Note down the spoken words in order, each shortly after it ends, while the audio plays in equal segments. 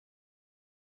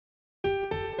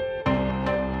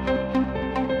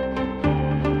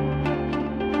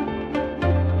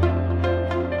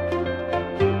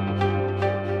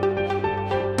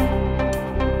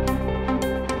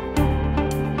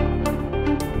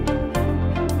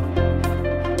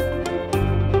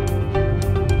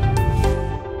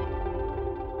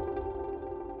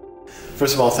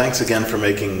First of all, thanks again for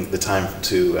making the time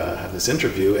to have this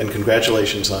interview, and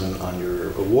congratulations on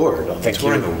your award, on the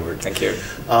Turing Award. Thank you.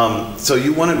 So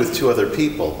you won it with two other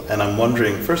people, and I'm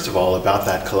wondering, first of all, about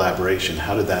that collaboration.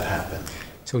 How did that happen?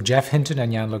 So Jeff Hinton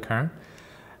and Jan Lequin,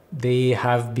 they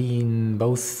have been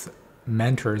both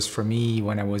mentors for me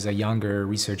when I was a younger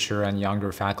researcher and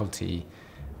younger faculty.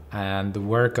 And the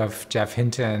work of Jeff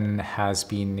Hinton has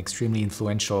been extremely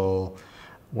influential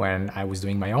when I was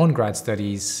doing my own grad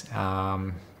studies.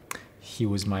 He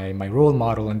was my role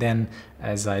model, and then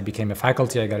as I became a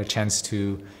faculty, I got a chance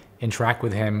to interact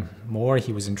with him more.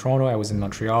 He was in Toronto, I was in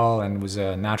Montreal, and it was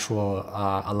a natural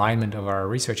alignment of our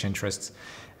research interests.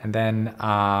 And then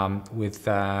with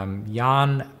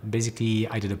Jan, basically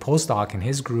I did a postdoc in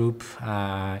his group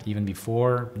even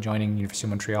before joining University of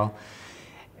Montreal.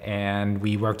 And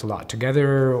we worked a lot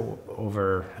together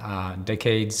over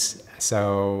decades.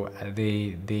 So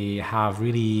they have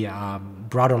really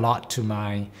brought a lot to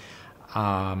my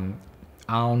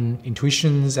own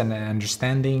intuitions and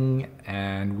understanding,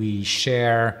 and we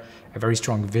share a very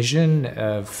strong vision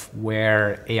of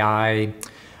where AI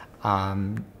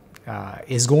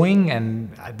is going, and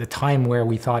at the time where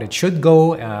we thought it should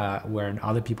go, where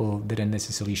other people didn't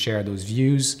necessarily share those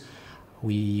views.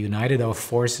 We united our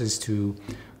forces to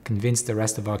convince the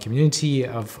rest of our community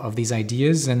of these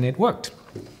ideas, and it worked.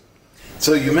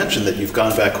 So you mentioned that you've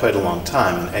gone back quite a long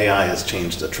time, and AI has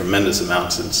changed a tremendous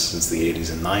amount since the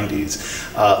 80s and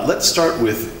 90s. Let's start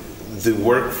with the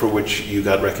work for which you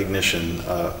got recognition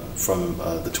from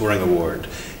the Turing Award,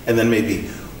 and then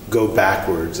maybe go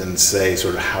backwards and say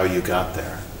sort of how you got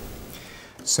there.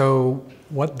 So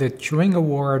what the Turing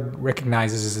Award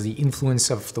recognizes is the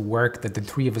influence of the work that the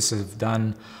three of us have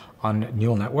done on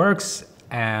neural networks,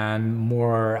 and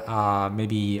more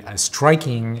maybe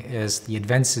striking is the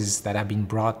advances that have been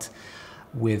brought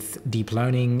with deep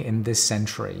learning in this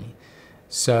century.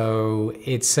 So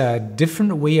it's a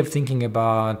different way of thinking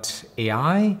about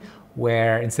AI,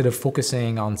 where instead of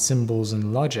focusing on symbols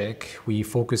and logic, we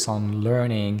focus on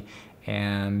learning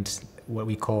and what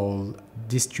we call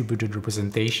distributed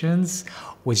representations,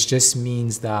 which just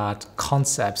means that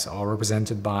concepts are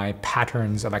represented by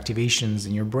patterns of activations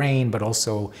in your brain, but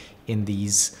also in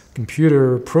these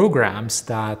computer programs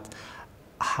that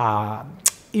are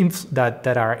inspired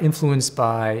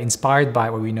by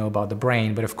what we know about the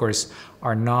brain, but of course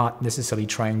are not necessarily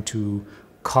trying to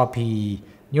copy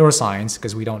neuroscience,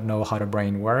 because we don't know how the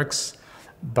brain works,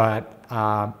 but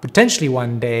potentially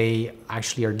one day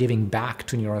actually are giving back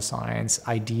to neuroscience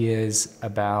ideas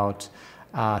about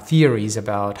theories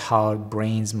about how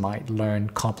brains might learn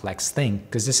complex things.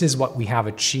 Because this is what we have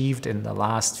achieved in the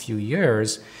last few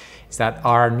years, is that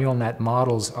our neural net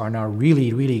models are now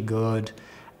really, really good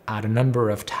at a number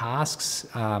of tasks,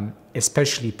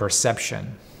 especially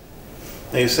perception.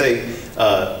 Now you say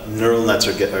neural nets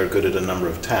are good at a number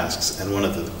of tasks, and one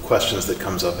of the questions that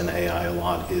comes up in AI a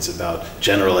lot is about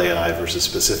general AI versus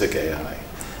specific AI.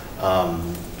 How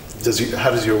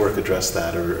does your work address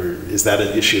that, or is that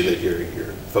an issue that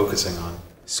you're focusing on?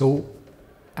 So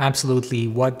absolutely.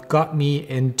 What got me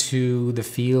into the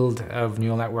field of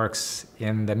neural networks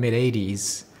in the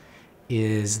mid-'80s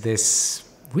is this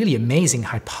really amazing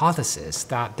hypothesis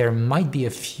that there might be a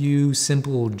few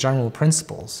simple general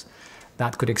principles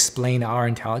that could explain our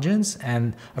intelligence.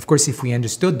 And of course, if we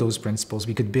understood those principles,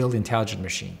 we could build intelligent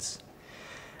machines.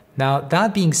 Now,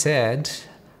 that being said,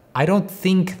 I don't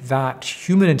think that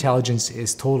human intelligence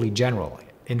is totally general.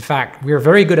 In fact, we're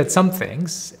very good at some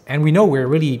things, and we know we're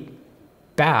really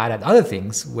bad at other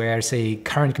things, where, say,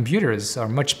 current computers are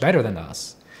much better than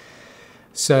us.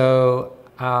 So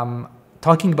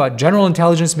talking about general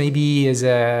intelligence maybe is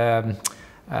a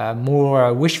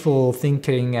more wishful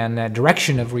thinking and a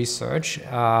direction of research,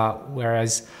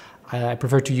 whereas I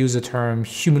prefer to use the term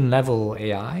human-level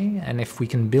AI. And if we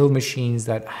can build machines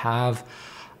that have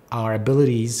our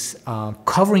abilities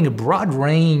covering a broad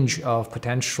range of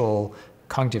potential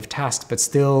cognitive tasks, but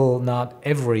still not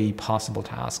every possible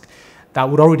task, that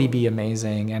would already be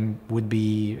amazing and would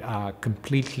be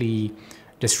completely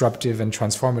disruptive and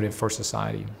transformative for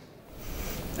society.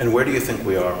 And where do you think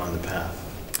we are on the path?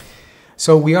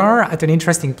 So we are at an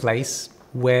interesting place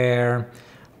where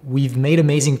we've made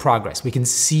amazing progress. We can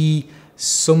see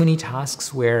so many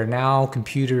tasks where now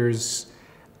computers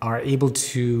are able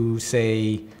to,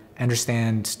 say,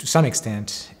 understand to some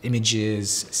extent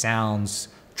images, sounds,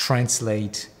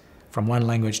 translate from one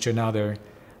language to another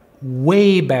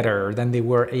way better than they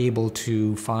were able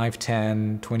to 5,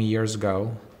 10, 20 years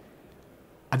ago.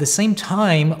 At the same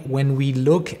time, when we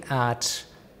look at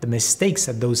the mistakes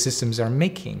that those systems are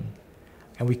making,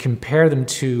 and we compare them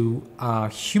to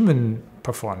human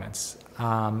performance,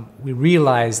 we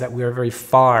realize that we are very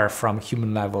far from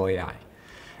human-level AI.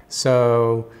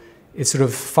 So it's sort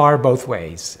of far both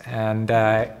ways. And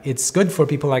it's good for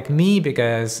people like me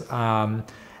because I'm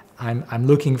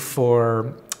looking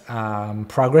for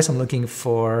progress. I'm looking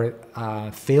for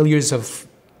failures of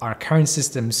our current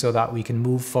system so that we can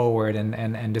move forward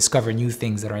and discover new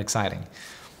things that are exciting.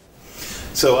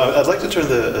 So I'd like to turn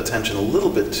the attention a little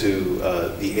bit to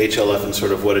the HLF and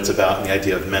sort of what it's about and the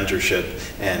idea of mentorship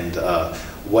and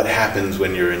what happens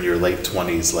when you're in your late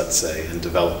 20s, let's say, and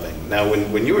developing. Now,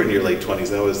 when you were in your late 20s,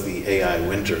 that was the AI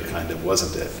winter, kind of,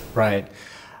 wasn't it? Right.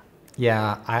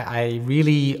 Yeah, I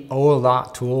really owe a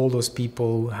lot to all those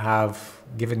people who have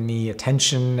given me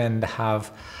attention and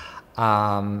have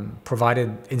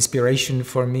provided inspiration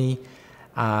for me.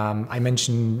 I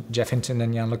mentioned Jeff Hinton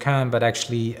and Jan LeCun, but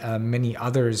actually many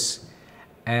others.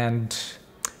 And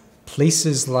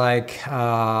places like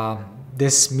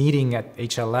this meeting at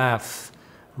HLF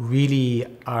really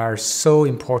are so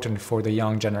important for the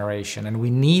young generation. And we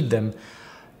need them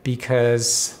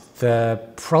because the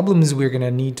problems we're going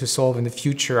to need to solve in the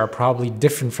future are probably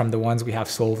different from the ones we have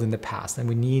solved in the past. And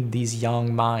we need these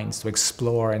young minds to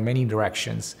explore in many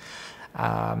directions.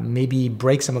 Maybe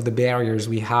break some of the barriers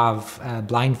we have,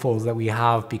 blindfolds that we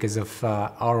have because of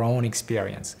our own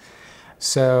experience.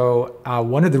 So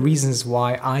one of the reasons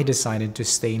why I decided to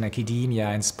stay in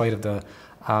academia in spite of the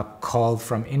call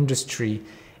from industry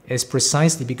is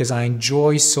precisely because I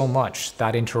enjoy so much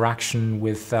that interaction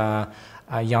with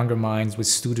younger minds, with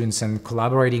students, and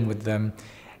collaborating with them.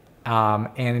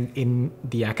 And in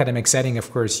the academic setting,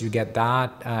 of course, you get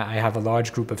that. I have a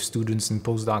large group of students and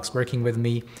postdocs working with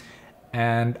me.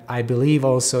 And I believe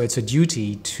also it's a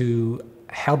duty to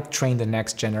help train the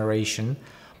next generation,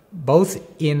 both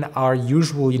in our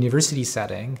usual university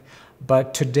setting,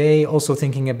 but today also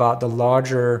thinking about the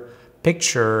larger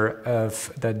picture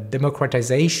of the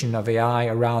democratization of AI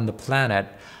around the planet.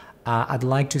 I'd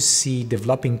like to see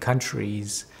developing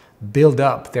countries build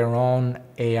up their own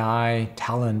AI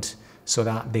talent so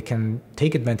that they can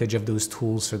take advantage of those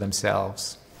tools for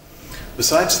themselves.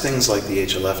 Besides things like the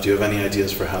HLF, do you have any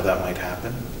ideas for how that might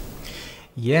happen?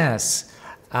 Yes.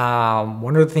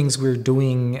 One of the things we're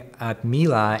doing at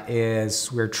Mila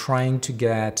is we're trying to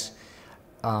get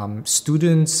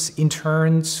students,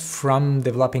 interns from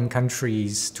developing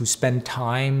countries to spend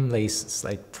time,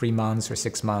 like 3 months or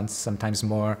 6 months, sometimes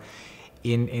more,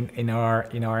 in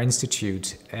our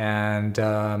institute. And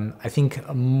I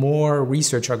think more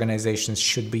research organizations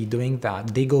should be doing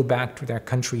that. They go back to their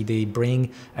country, they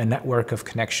bring a network of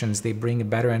connections, they bring a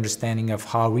better understanding of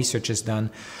how research is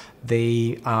done.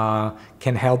 They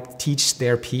can help teach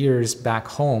their peers back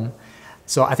home.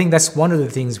 So I think that's one of the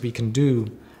things we can do.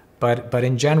 But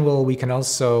in general, we can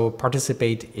also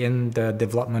participate in the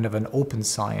development of an open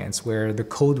science where the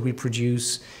code we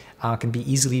produce can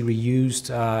be easily reused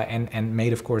and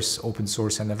made, of course, open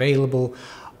source and available,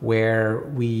 where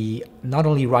we not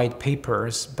only write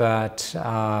papers, but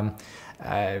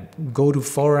go to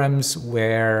forums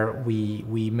where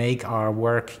we make our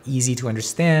work easy to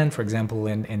understand, for example,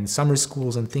 in summer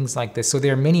schools and things like this. So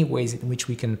there are many ways in which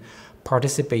we can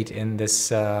participate in this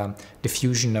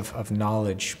diffusion of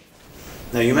knowledge.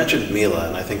 Now, you mentioned Mila,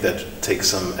 and I think that takes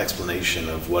some explanation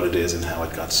of what it is and how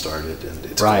it got started and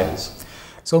its goals.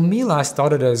 So Mila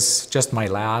started as just my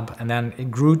lab, and then it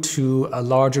grew to a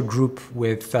larger group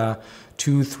with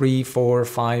 2, 3, 4,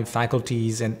 5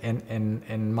 faculties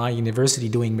in my university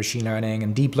doing machine learning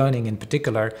and deep learning in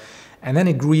particular. And then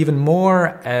it grew even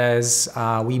more as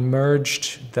we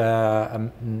merged the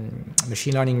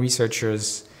machine learning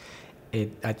researchers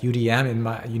at UDM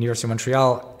in University of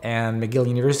Montreal and McGill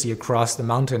University across the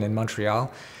mountain in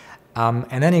Montreal.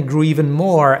 And then it grew even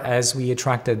more as we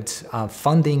attracted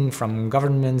funding from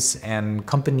governments and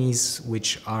companies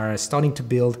which are starting to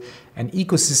build an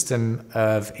ecosystem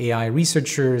of AI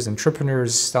researchers,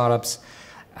 entrepreneurs, startups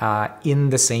in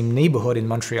the same neighborhood in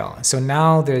Montreal. So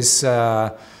now there's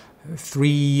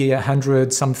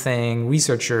 300 something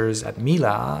researchers at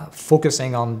Mila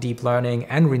focusing on deep learning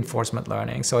and reinforcement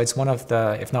learning. So it's one of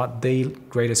the, if not the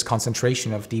greatest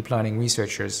concentration of deep learning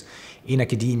researchers in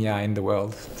academia in the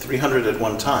world. 300 at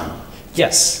one time?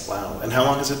 Yes. Wow. And how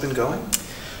long has it been going?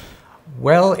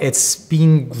 Well, it's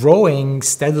been growing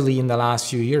steadily in the last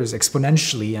few years,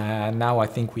 exponentially. Now I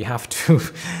think we have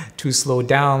to slow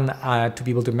down to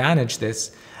be able to manage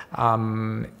this.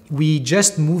 We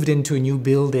just moved into a new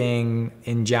building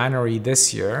in January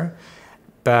this year,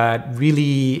 but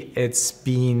really it's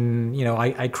been, you know,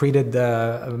 I created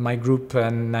my group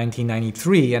in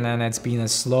 1993, and then it's been a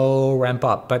slow ramp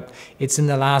up, but it's in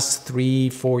the last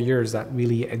 3-4 years that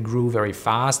really it grew very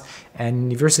fast, and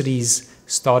universities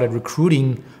started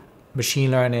recruiting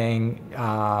machine learning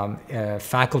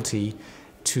faculty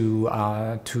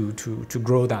to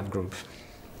grow that group.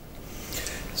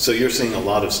 So you're seeing a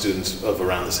lot of students of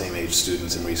around the same age,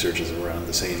 students and researchers of around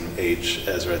the same age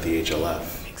as are at the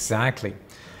HLF. Exactly.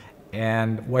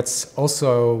 And what's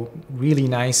also really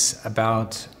nice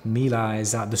about Mila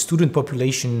is that the student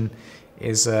population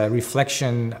is a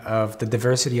reflection of the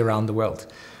diversity around the world.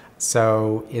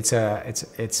 So it's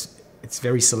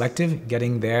very selective.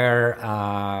 Getting there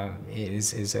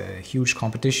is a huge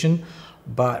competition,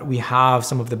 but we have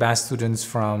some of the best students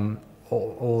from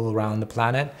all around the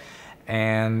planet,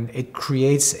 and it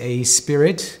creates a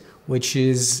spirit which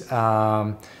is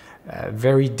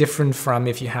very different from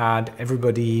if you had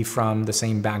everybody from the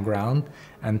same background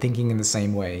and thinking in the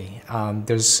same way.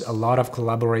 There's a lot of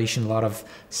collaboration, a lot of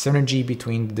synergy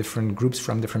between the different groups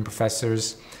from different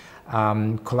professors,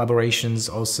 collaborations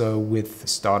also with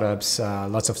startups,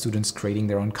 lots of students creating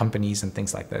their own companies and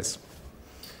things like this.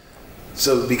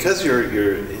 So because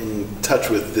you're in touch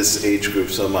with this age group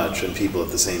so much and people at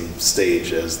the same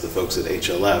stage as the folks at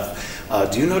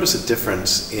HLF, do you notice a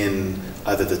difference in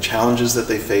either the challenges that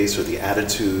they face or the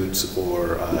attitudes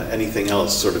or anything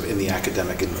else sort of in the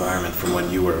academic environment from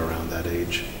when you were around that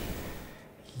age?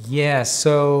 Yeah,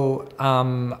 so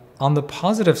on the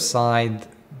positive side,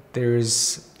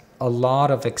 there's a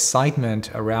lot of excitement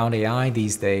around AI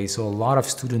these days, so a lot of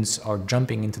students are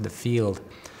jumping into the field.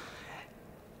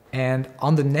 And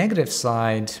on the negative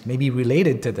side, maybe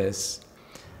related to this,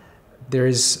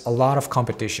 there's a lot of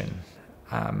competition.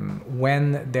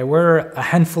 When there were a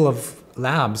handful of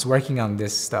labs working on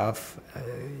this stuff,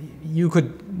 you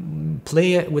could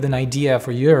play it with an idea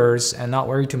for years and not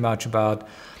worry too much about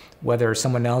whether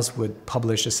someone else would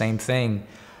publish the same thing.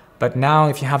 But now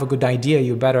if you have a good idea,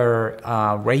 you better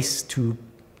race to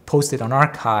post it on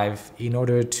archive in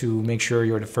order to make sure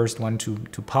you're the first one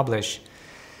to publish.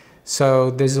 So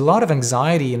there's a lot of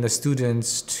anxiety in the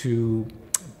students to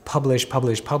publish,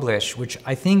 which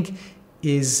I think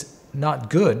is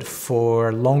not good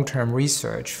for long-term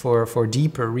research, for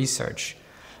deeper research.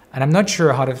 And I'm not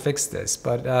sure how to fix this,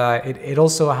 but it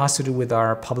also has to do with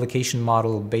our publication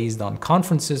model based on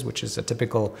conferences, which is a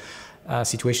typical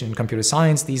situation in computer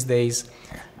science these days,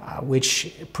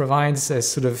 which provides a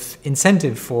sort of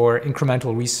incentive for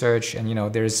incremental research.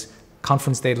 And there's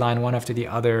conference deadline one after the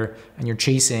other, and you're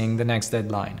chasing the next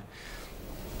deadline.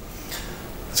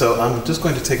 So I'm just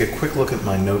going to take a quick look at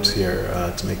my notes here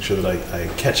to make sure that I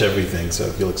catch everything, so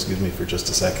if you'll excuse me for just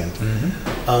a second.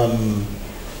 Mm-hmm.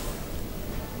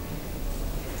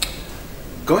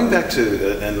 Going back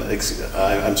to, and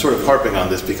I'm sort of harping on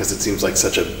this because it seems like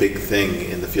such a big thing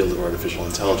in the field of artificial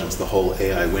intelligence, the whole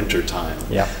AI winter time.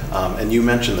 Yeah. And you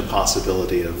mentioned the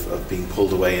possibility of being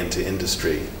pulled away into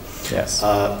industry. Yes.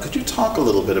 Could you talk a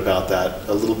little bit about that,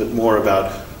 a little bit more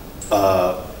about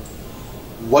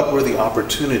what were the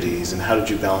opportunities and how did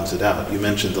you balance it out? You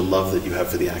mentioned the love that you have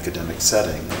for the academic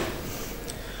setting.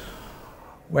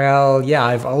 Well, yeah,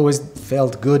 I've always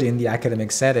felt good in the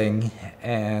academic setting,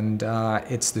 and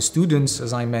it's the students,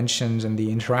 as I mentioned, and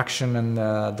the interaction and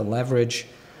the leverage,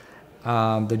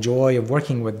 the joy of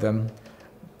working with them.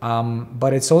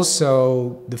 But it's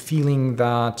also the feeling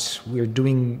that we're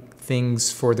doing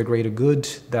things for the greater good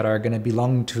that are going to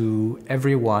belong to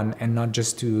everyone and not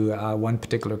just to one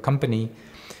particular company.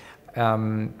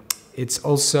 It's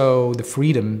also the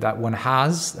freedom that one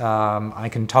has. I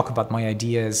can talk about my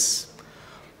ideas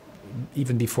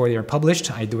even before they're published.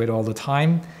 I do it all the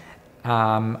time.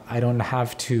 I don't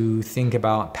have to think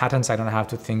about patents. I don't have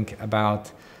to think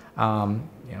about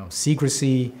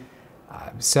secrecy.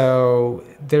 So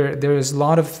there's a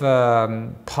lot of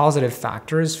positive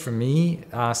factors for me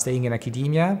staying in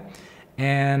academia.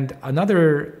 And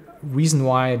another reason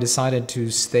why I decided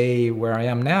to stay where I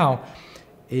am now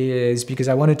is because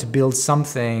I wanted to build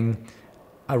something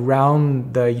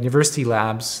around the university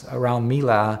labs, around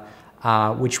Mila,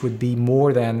 which would be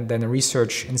more than a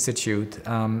research institute,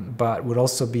 but would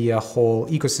also be a whole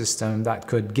ecosystem that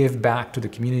could give back to the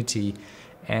community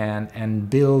and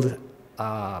build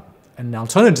an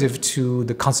alternative to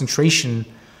the concentration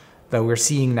that we're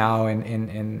seeing now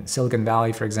in Silicon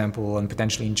Valley, for example, and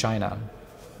potentially in China.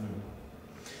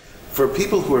 For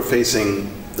people who are facing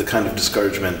the kind of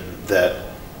discouragement that,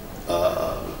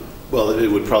 well, it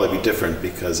would probably be different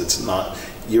because it's not,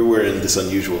 we're in this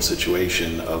unusual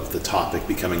situation of the topic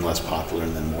becoming less popular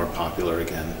and then more popular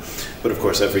again. But of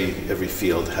course, every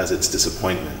field has its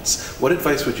disappointments. What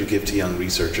advice would you give to young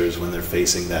researchers when they're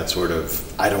facing that sort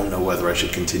of, I don't know whether I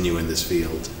should continue in this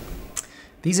field?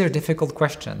 These are difficult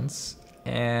questions.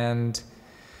 And,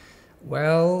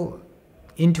 well,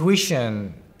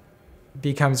 intuition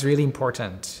becomes really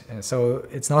important. And so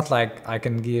it's not like I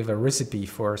can give a recipe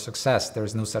for success.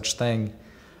 There's no such thing.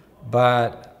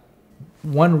 But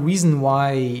one reason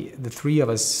why the three of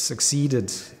us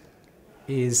succeeded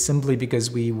is simply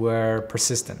because we were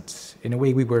persistent. In a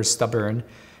way, we were stubborn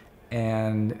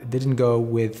and didn't go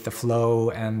with the flow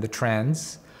and the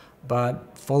trends,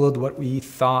 but followed what we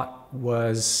thought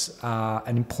was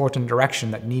an important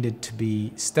direction that needed to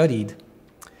be studied.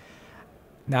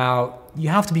 Now, you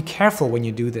have to be careful when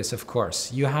you do this, of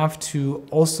course. You have to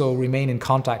also remain in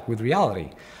contact with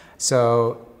reality.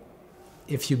 So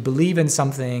if you believe in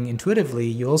something intuitively,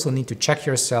 you also need to check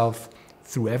yourself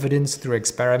through evidence, through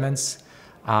experiments,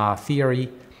 theory.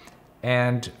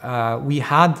 And we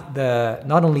had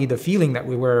not only the feeling that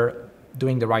we were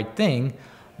doing the right thing,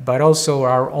 but also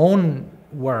our own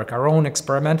work, our own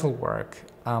experimental work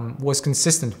was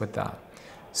consistent with that.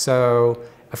 So,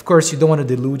 of course, you don't want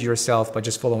to delude yourself by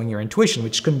just following your intuition,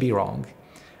 which can be wrong.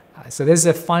 So there's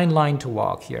a fine line to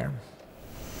walk here.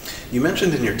 You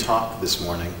mentioned in your talk this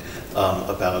morning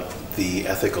about the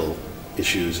ethical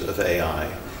issues of AI,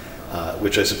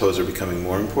 which I suppose are becoming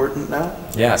more important now?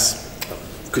 Yes.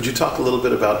 Could you talk a little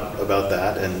bit about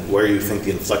that and where you think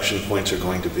the inflection points are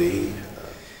going to be?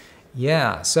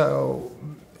 Yeah, so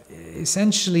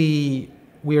essentially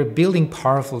we're building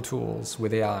powerful tools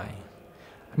with AI.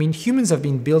 I mean, humans have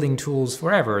been building tools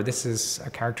forever. This is a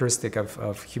characteristic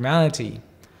of humanity.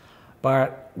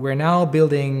 But we're now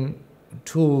building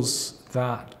tools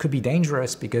that could be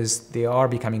dangerous because they are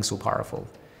becoming so powerful.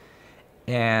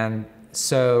 And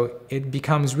so it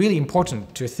becomes really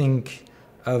important to think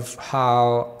of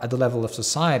how, at the level of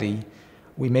society,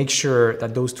 we make sure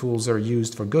that those tools are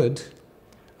used for good,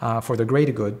 for the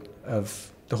greater good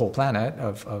of the whole planet,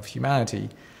 of humanity,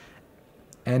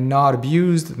 and not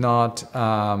abused, not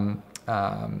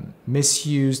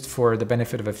misused for the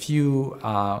benefit of a few,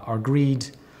 or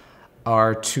greed,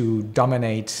 or to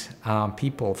dominate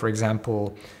people. For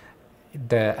example,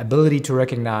 the ability to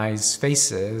recognize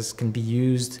faces can be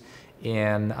used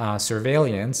in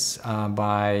surveillance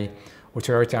by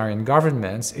authoritarian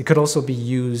governments. It could also be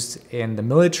used in the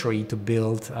military to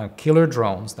build killer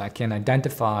drones that can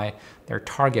identify their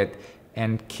target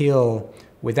and kill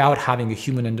without having a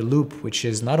human in the loop, which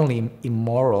is not only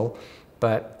immoral,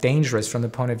 but dangerous from the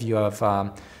point of view of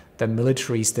the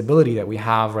military stability that we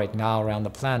have right now around the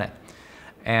planet.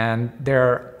 And there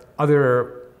are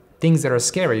other things that are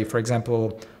scary. For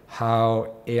example,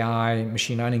 how AI,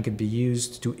 machine learning could be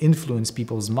used to influence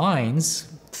people's minds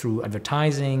through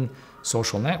advertising,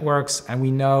 social networks, and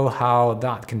we know how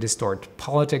that can distort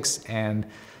politics and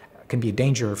can be a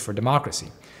danger for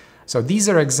democracy. So these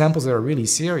are examples that are really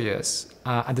serious.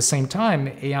 At the same time,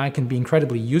 AI can be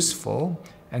incredibly useful,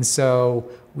 and so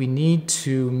we need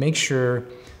to make sure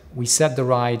we set the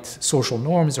right social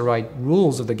norms, the right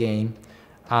rules of the game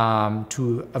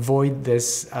to avoid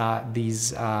these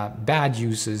bad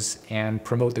uses and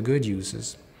promote the good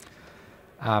uses.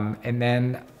 And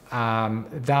then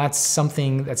that's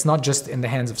something that's not just in the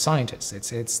hands of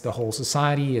scientists. It's the whole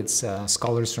society. It's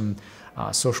scholars from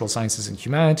social sciences and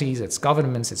humanities. It's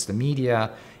governments. It's the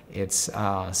media. It's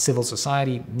civil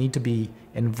society need to be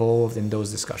involved in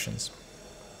those discussions.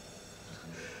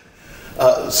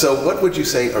 So what would you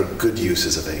say are good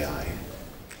uses of AI?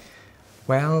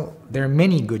 Well, there are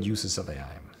many good uses of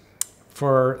AI.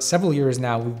 For several years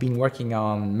now, we've been working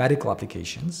on medical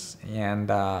applications, and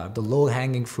the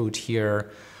low-hanging fruit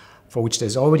here, for which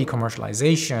there's already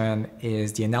commercialization,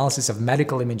 is the analysis of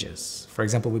medical images. For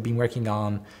example, we've been working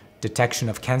on detection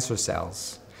of cancer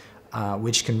cells,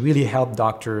 which can really help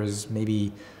doctors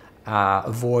maybe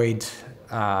avoid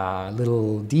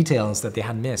little details that they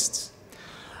had missed.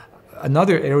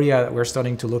 Another area that we're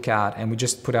starting to look at, and we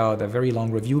just put out a very long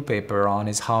review paper on,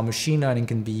 is how machine learning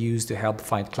can be used to help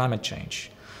fight climate change.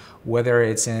 Whether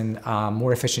it's in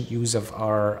more efficient use of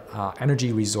our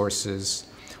energy resources,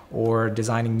 or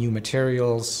designing new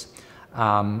materials,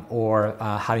 or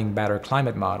having better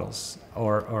climate models,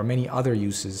 or many other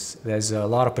uses. There's a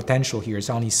lot of potential here. It's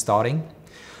only starting.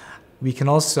 We can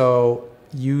also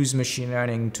use machine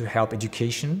learning to help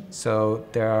education. So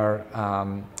there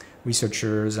are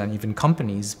researchers and even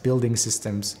companies building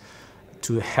systems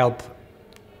to help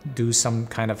do some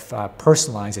kind of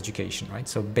personalized education, right?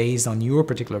 So based on your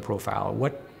particular profile,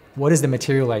 what is the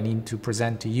material I need to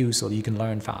present to you so that you can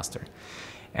learn faster?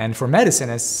 And for medicine,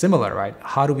 it's similar, right?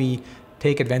 How do we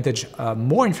take advantage of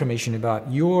more information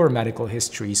about your medical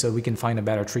history so we can find a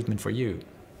better treatment for you?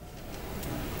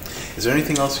 Is there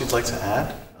anything else you'd like to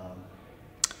add?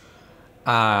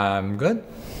 Good.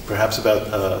 Perhaps about,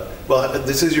 well,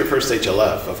 this is your first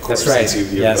HLF, of course. That's right.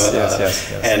 Since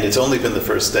Yes. And it's only been the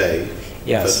first day.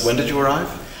 Yes. But when did you arrive?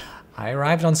 I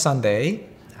arrived on Sunday.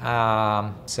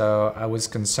 So I was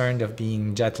concerned of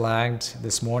being jet lagged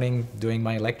this morning doing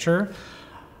my lecture,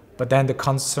 but then the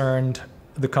concern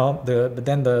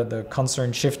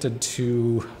shifted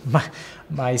to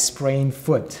my sprained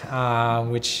foot,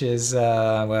 which is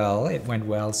well, it went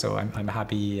well, so I'm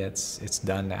happy it's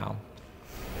done now.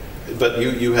 But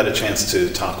you had a chance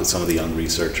to talk with some of the young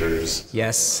researchers.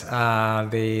 Yes,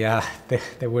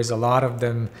 there was a lot of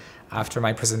them after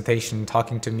my presentation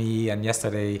talking to me, and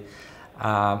yesterday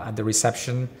at the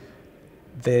reception.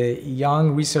 The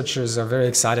young researchers are very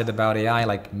excited about AI,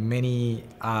 like many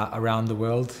around the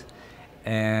world,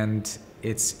 and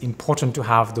it's important to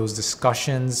have those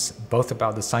discussions both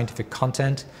about the scientific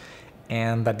content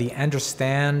and that they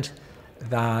understand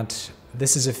that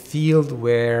this is a field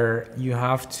where you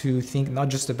have to think not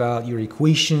just about your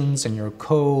equations and your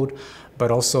code,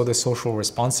 but also the social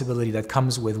responsibility that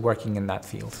comes with working in that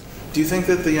field. Do you think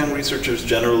that the young researchers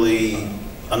generally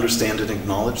understand and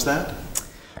acknowledge that?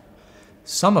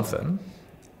 Some of them.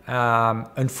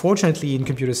 Unfortunately, in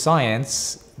computer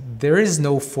science, there is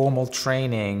no formal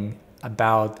training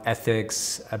about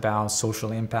ethics, about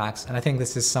social impacts, and I think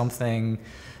this is something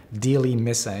dearly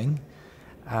missing.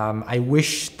 I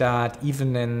wish that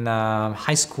even in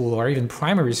high school or even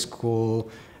primary school,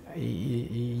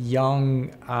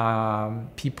 young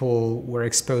people were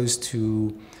exposed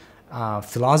to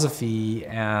philosophy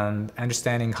and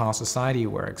understanding how society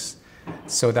works,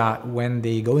 so that when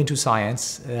they go into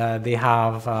science, they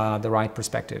have the right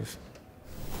perspective.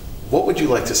 What would you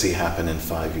like to see happen in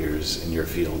 5 years in your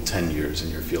field, 10 years in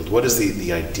your field? What is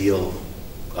the ideal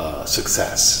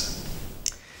success?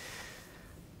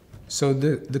 So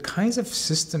the kinds of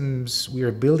systems we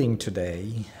are building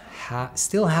today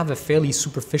still have a fairly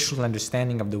superficial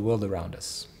understanding of the world around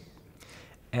us.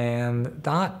 And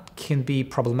that can be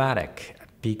problematic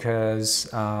because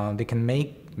they can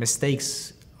make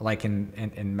mistakes like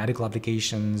in medical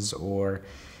applications or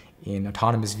in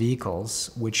autonomous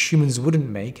vehicles, which humans wouldn't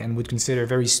make and would consider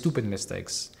very stupid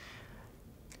mistakes.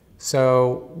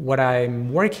 So what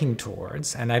I'm working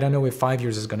towards, and I don't know if 5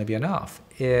 years is going to be enough,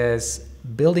 is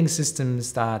building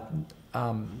systems that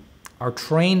are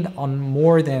trained on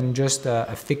more than just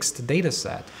a fixed data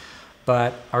set,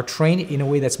 but are trained in a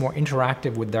way that's more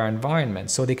interactive with their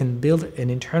environment, so they can build an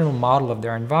internal model of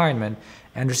their environment,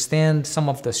 understand some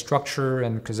of the structure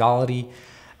and causality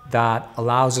that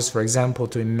allows us, for example,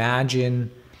 to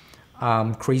imagine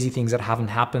crazy things that haven't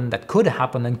happened, that could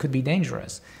happen and could be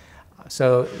dangerous.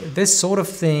 So this sort of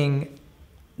thing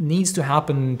needs to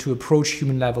happen to approach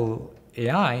human-level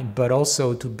AI, but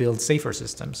also to build safer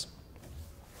systems.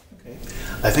 Okay.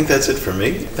 I think that's it for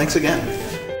me. Thanks again.